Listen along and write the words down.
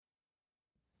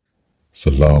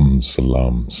Salam,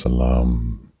 salam,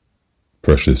 salam.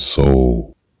 Precious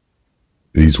soul,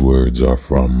 these words are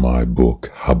from my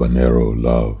book Habanero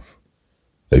Love,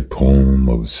 a poem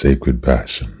of sacred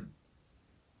passion.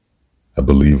 I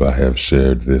believe I have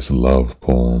shared this love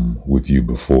poem with you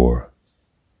before.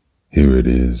 Here it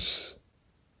is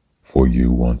for you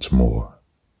once more.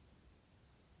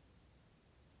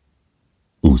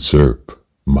 Usurp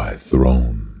my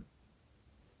throne.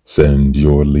 Send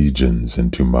your legions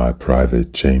into my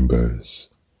private chambers.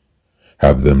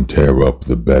 Have them tear up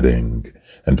the bedding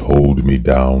and hold me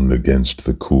down against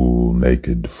the cool,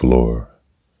 naked floor.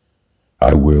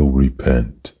 I will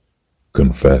repent,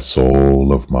 confess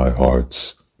all of my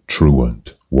heart's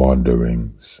truant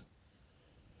wanderings.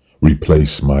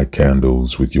 Replace my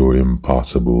candles with your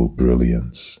impossible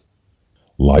brilliance.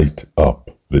 Light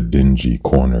up the dingy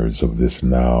corners of this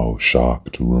now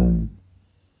shocked room.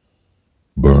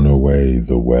 Burn away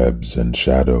the webs and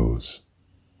shadows.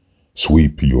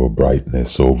 Sweep your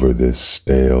brightness over this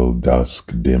stale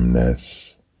dusk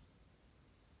dimness.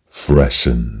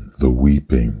 Freshen the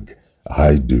weeping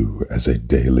I do as a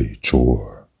daily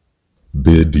chore.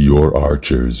 Bid your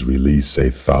archers release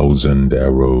 1,000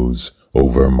 arrows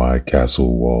over my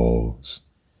castle walls.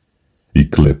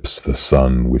 Eclipse the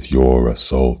sun with your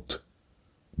assault.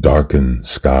 Darken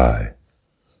sky.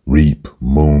 Reap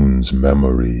moon's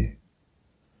memory.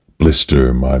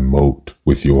 Blister my moat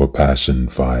with your passion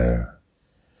fire.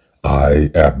 I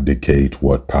abdicate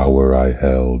what power I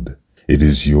held. It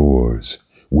is yours.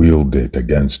 Wield it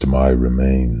against my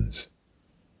remains.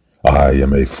 I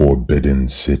am a forbidden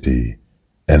city.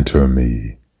 Enter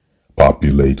me.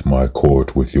 Populate my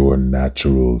court with your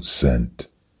natural scent.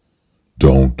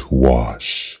 Don't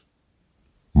wash.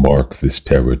 Mark this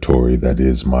territory that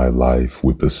is my life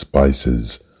with the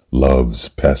spices love's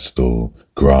pestle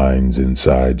grinds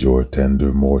inside your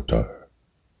tender mortar.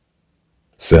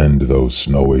 Send those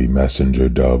snowy messenger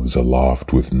doves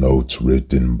aloft with notes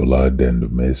writ in blood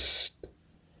and mist.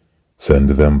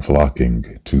 Send them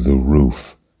flocking to the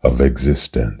roof of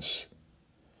existence.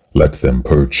 Let them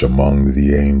perch among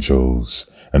the angels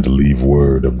and leave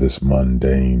word of this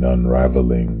mundane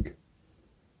unraveling.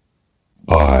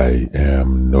 I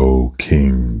am no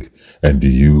king, and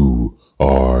you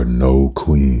are no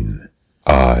queen.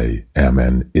 I am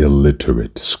an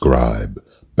illiterate scribe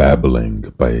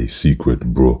babbling by a secret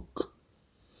brook.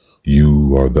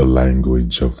 You are the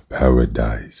language of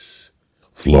paradise,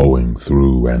 flowing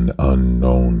through an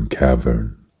unknown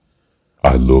cavern.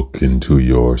 I look into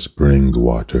your spring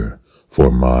water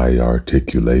for my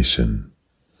articulation.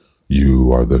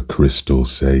 You are the crystal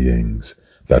sayings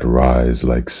that rise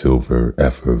like silver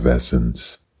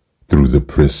effervescence through the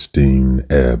pristine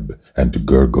ebb and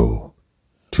gurgle,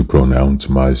 to pronounce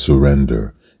my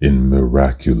surrender in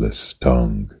miraculous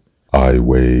tongue. I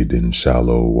wade in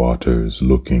shallow waters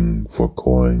looking for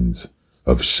coins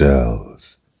of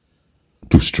shells,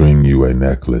 to string you a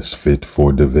necklace fit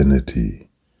for divinity.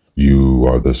 You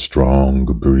are the strong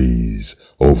breeze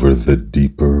over the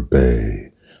deeper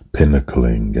bay,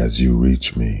 pinnacling as you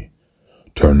reach me,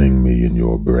 turning me in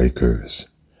your breakers,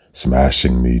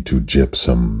 smashing me to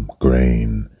gypsum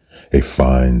grain, a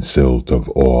fine silt of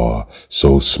awe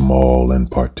so small and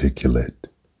particulate.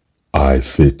 I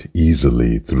fit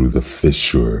easily through the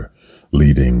fissure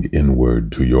leading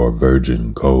inward to your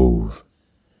virgin cove.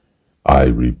 I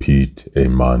repeat a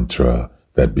mantra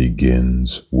that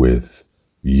begins with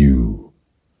you.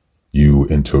 You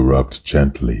interrupt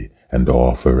gently and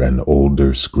offer an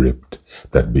older script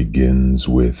that begins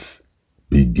with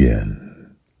begin.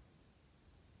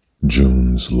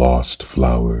 June's lost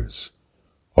flowers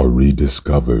are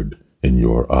rediscovered in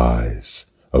your eyes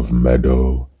of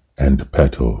meadow and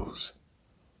petals,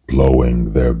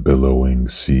 blowing their billowing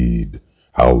seed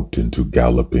out into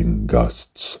galloping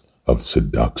gusts of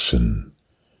seduction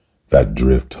that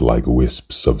drift like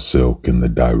wisps of silk in the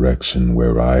direction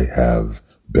where I have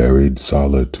buried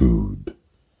solitude.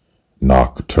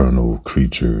 Nocturnal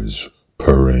creatures,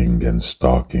 purring and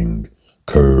stalking,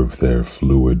 curve their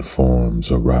fluid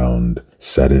forms around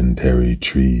sedentary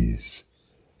trees,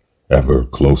 ever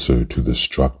closer to the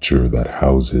structure that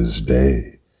houses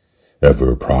day,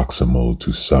 ever proximal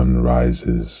to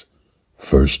sunrise's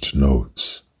first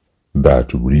notes.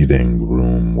 That reading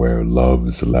room where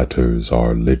love's letters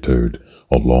are littered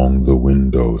along the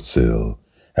window sill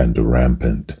and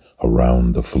rampant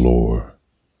around the floor.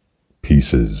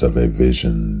 Pieces of a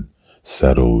vision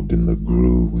settled in the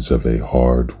grooves of a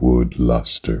hardwood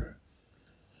luster,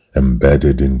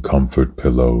 embedded in comfort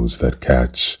pillows that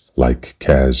catch like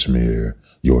cashmere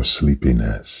your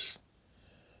sleepiness,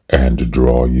 and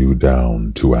draw you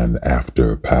down to an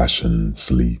after-passion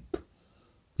sleep.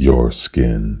 your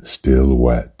skin still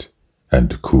wet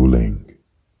and cooling.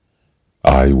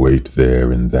 I wait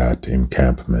there in that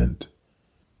encampment,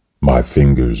 my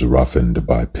fingers roughened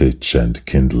by pitch and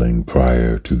kindling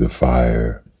prior to the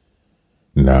fire.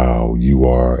 Now you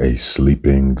are a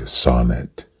sleeping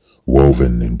sonnet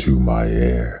woven into my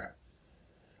air.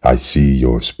 I see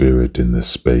your spirit in the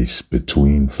space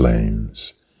between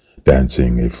flames,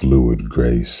 dancing a fluid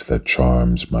grace that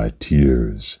charms my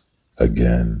tears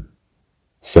again,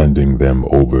 sending them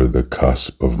over the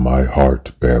cusp of my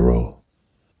heart barrel,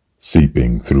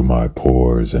 seeping through my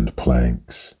pores and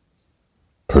planks,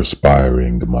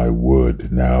 perspiring my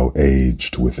wood now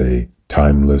aged with a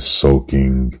timeless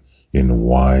soaking in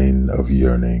wine of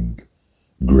yearning,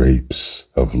 grapes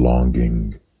of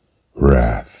longing,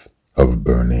 wrath of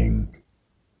burning,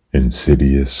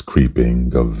 insidious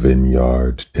creeping of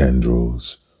vineyard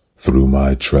tendrils through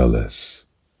my trellis,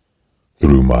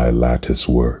 through my lattice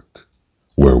work,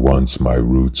 where once my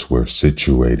roots were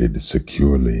situated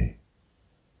securely.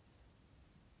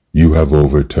 You have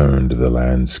overturned the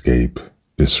landscape,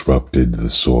 disrupted the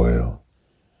soil.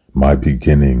 My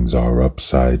beginnings are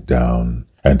upside down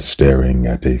and staring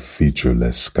at a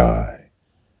featureless sky,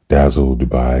 dazzled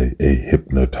by a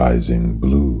hypnotizing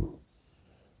blue.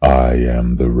 I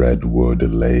am the redwood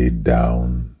laid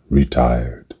down,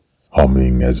 retired,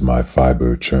 humming as my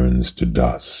fiber churns to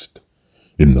dust,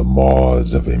 in the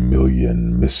maws of a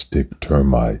million mystic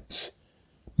termites,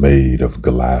 made of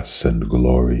glass and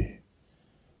glory,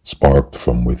 sparked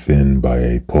from within by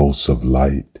a pulse of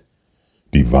light,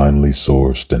 divinely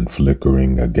sourced and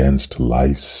flickering against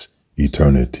life's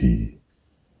eternity.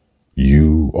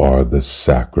 You are the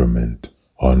sacrament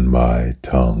on my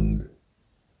tongue.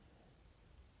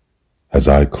 As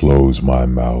I close my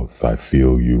mouth, I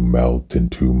feel you melt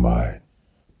into my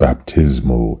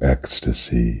baptismal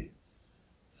ecstasy.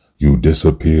 You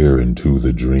disappear into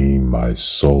the dream my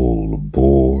soul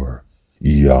bore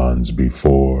eons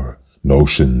before,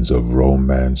 notions of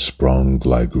romance sprung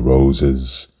like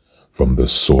roses from the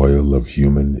soil of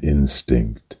human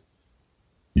instinct.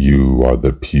 You are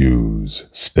the pews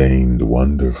stained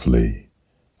wonderfully.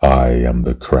 I am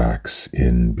the cracks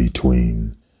in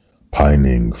between,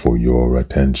 pining for your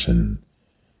attention,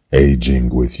 aging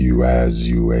with you as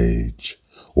you age,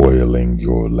 oiling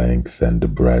your length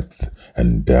and breadth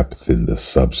and depth in the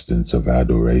substance of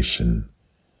adoration.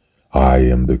 I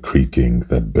am the creaking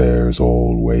that bears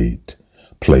all weight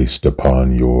placed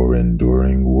upon your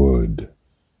enduring wood.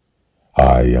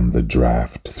 I am the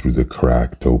draught through the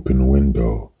cracked open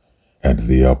window, and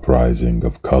the uprising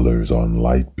of colors on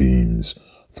light beams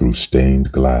through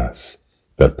stained glass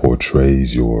that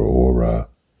portrays your aura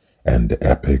and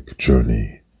epic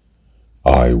journey.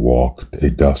 I walked a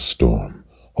dust storm,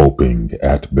 hoping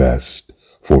at best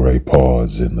for a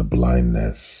pause in the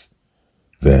blindness.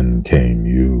 Then came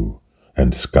you,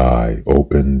 and sky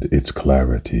opened its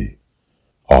clarity,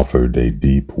 offered a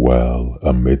deep well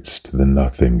amidst the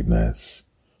nothingness,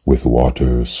 with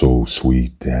water so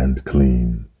sweet and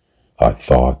clean, I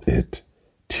thought it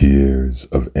tears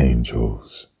of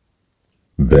angels.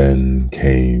 Then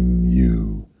came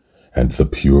you, and the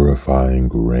purifying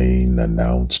rain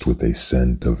announced with a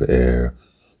scent of air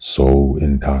so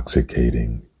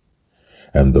intoxicating,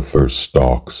 and the first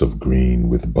stalks of green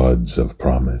with buds of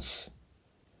promise,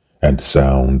 and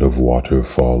sound of water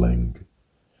falling,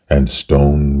 and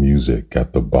stone music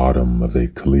at the bottom of a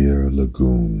clear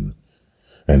lagoon.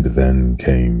 And then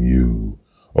came you,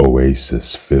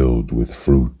 oasis filled with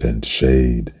fruit and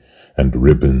shade, and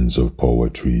ribbons of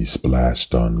poetry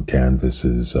splashed on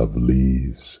canvases of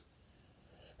leaves,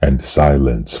 and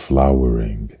silence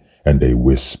flowering, and a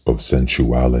wisp of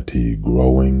sensuality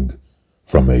growing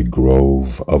from a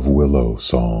grove of willow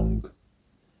song.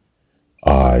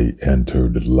 I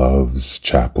entered love's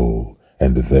chapel,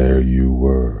 and there you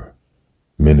were,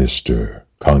 minister,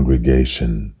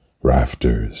 congregation,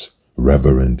 rafters,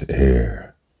 reverent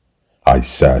air. I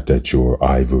sat at your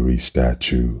ivory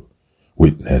statue,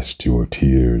 witnessed your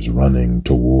tears running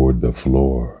toward the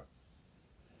floor.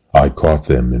 I caught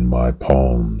them in my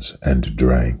palms and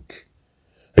drank,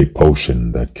 a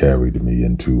potion that carried me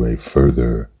into a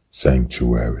further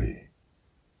sanctuary.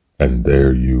 And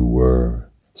there you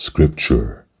were,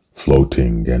 scripture,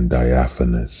 floating and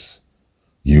diaphanous.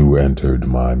 You entered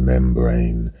my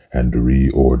membrane and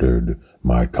reordered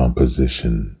my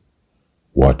composition.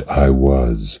 What I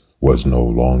was no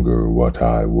longer what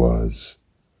I was.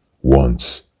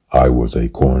 Once I was a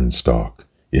cornstalk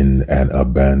in an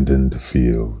abandoned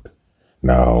field.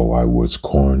 Now I was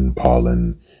corn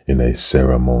pollen in a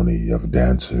ceremony of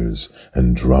dancers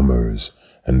and drummers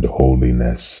and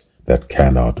holiness that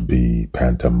cannot be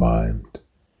pantomimed.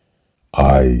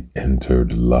 I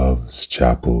entered love's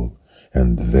chapel,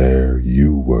 and there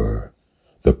you were,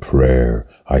 the prayer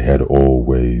I had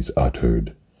always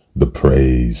uttered, the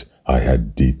praise I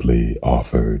had deeply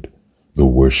offered, the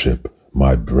worship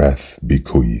my breath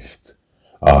bequeathed.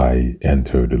 I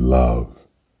entered love.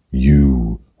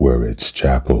 You were its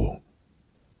chapel.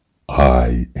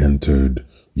 I entered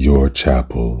your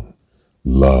chapel.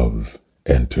 Love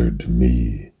entered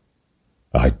me.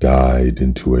 I died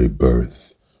into a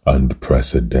birth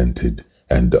unprecedented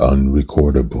and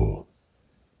unrecordable.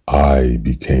 I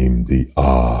became the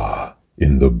ah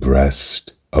in the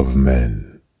breast of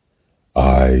men.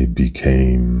 I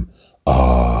became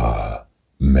ah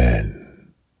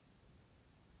men.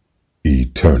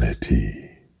 Eternity.